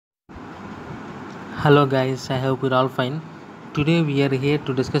Hello guys, I hope you're all fine. Today we are here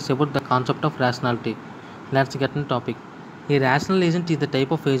to discuss about the concept of rationality. Let's get into topic. A rational agent is the type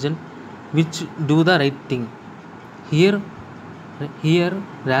of agent which do the right thing. Here here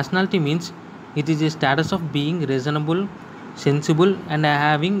rationality means it is a status of being reasonable, sensible and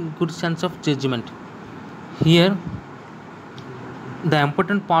having good sense of judgment. Here the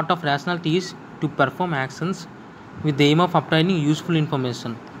important part of rationality is to perform actions with the aim of obtaining useful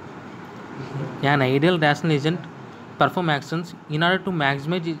information. An ideal rational agent perform actions in order to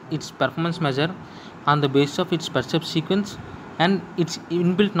maximize its performance measure on the basis of its percept sequence and its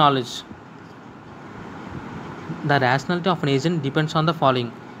inbuilt knowledge. The rationality of an agent depends on the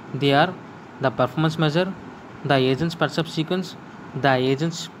following. They are the performance measure, the agent's percept sequence, the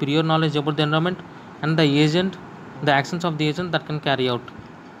agent's prior knowledge about the environment, and the actions of the agent that can carry out.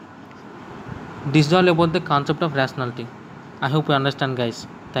 This is all about the concept of rationality. I hope you understand, guys.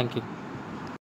 Thank you.